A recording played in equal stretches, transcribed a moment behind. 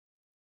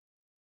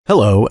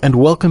Hello and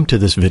welcome to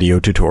this video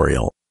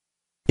tutorial.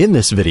 In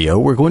this video,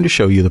 we're going to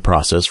show you the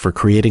process for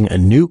creating a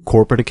new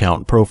corporate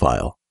account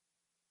profile.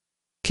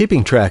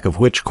 Keeping track of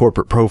which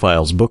corporate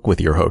profiles book with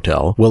your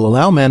hotel will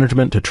allow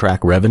management to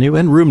track revenue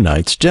and room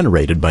nights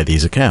generated by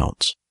these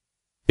accounts.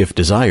 If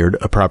desired,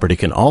 a property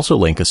can also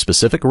link a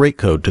specific rate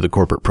code to the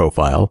corporate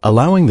profile,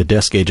 allowing the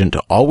desk agent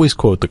to always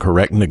quote the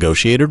correct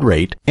negotiated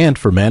rate and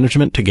for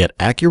management to get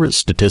accurate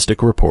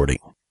statistic reporting.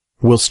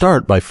 We'll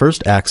start by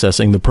first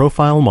accessing the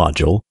Profile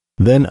module,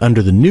 then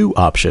under the New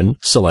option,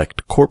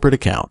 select Corporate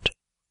Account.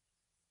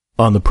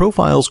 On the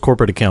Profiles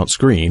Corporate Account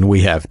screen,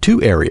 we have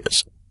two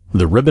areas,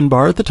 the ribbon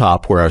bar at the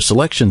top where our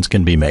selections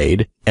can be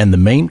made, and the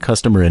main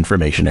customer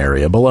information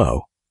area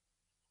below.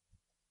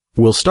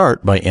 We'll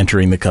start by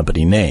entering the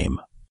company name.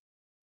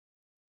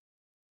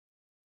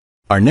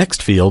 Our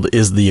next field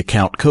is the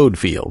Account Code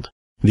field.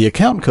 The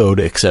account code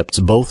accepts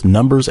both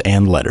numbers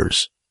and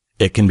letters.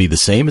 It can be the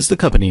same as the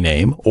company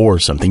name or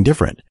something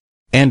different,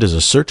 and is a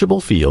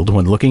searchable field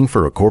when looking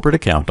for a corporate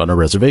account on a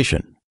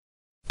reservation.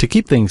 To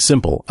keep things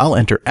simple, I'll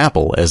enter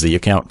Apple as the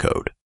account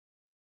code.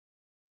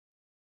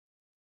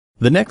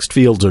 The next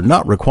fields are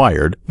not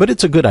required, but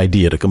it's a good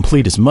idea to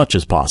complete as much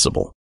as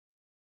possible.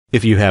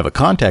 If you have a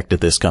contact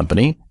at this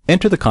company,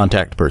 enter the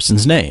contact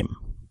person's name.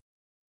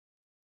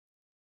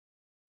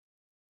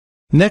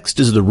 Next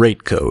is the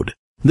rate code.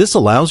 This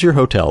allows your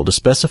hotel to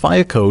specify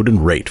a code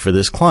and rate for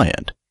this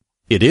client.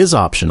 It is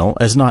optional,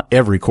 as not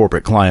every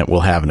corporate client will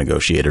have a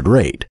negotiated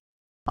rate.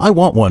 I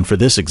want one for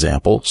this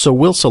example, so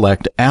we'll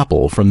select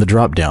Apple from the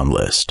drop-down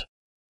list.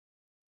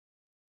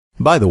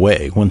 By the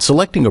way, when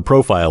selecting a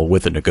profile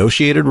with a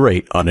negotiated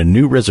rate on a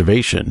new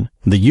reservation,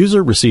 the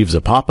user receives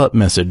a pop-up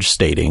message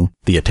stating,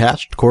 "The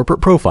attached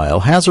corporate profile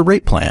has a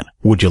rate plan.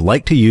 Would you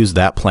like to use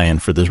that plan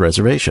for this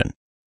reservation?"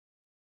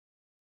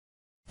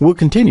 We'll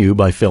continue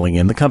by filling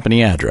in the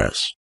company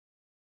address.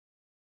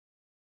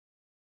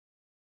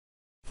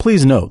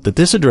 Please note that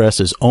this address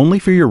is only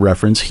for your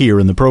reference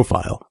here in the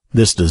profile.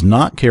 This does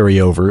not carry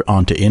over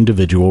onto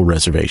individual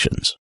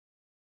reservations.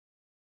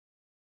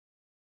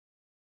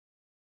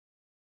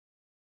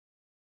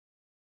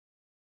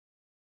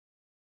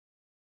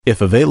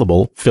 If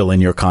available, fill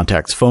in your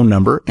contact's phone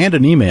number and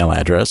an email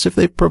address if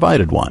they've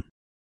provided one.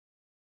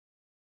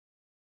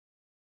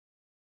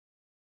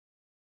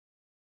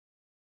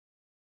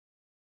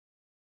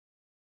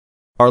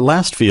 Our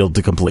last field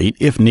to complete,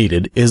 if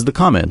needed, is the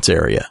Comments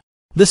area.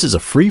 This is a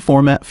free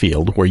format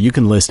field where you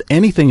can list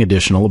anything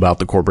additional about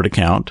the corporate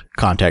account,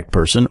 contact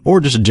person, or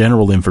just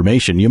general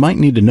information you might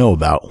need to know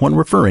about when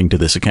referring to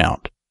this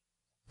account.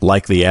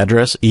 Like the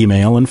address,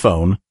 email, and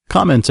phone,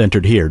 comments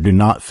entered here do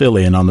not fill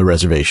in on the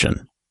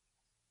reservation.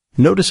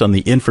 Notice on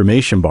the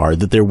information bar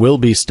that there will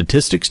be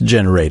statistics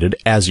generated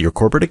as your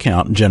corporate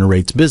account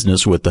generates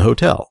business with the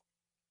hotel.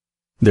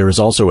 There is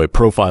also a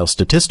profile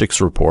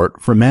statistics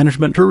report for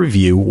management to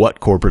review what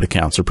corporate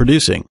accounts are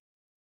producing.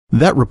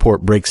 That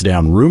report breaks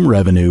down room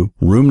revenue,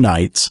 room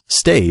nights,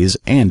 stays,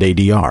 and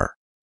ADR.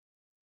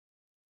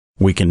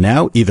 We can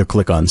now either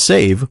click on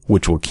Save,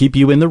 which will keep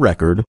you in the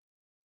record,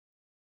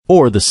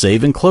 or the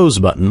Save and Close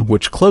button,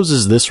 which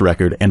closes this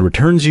record and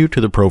returns you to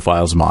the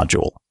Profiles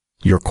module.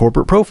 Your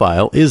corporate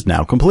profile is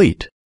now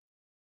complete.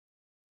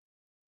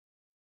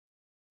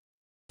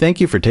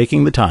 Thank you for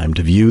taking the time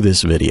to view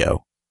this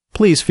video.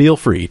 Please feel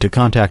free to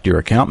contact your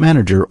account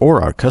manager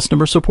or our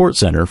customer support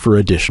center for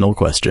additional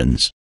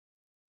questions.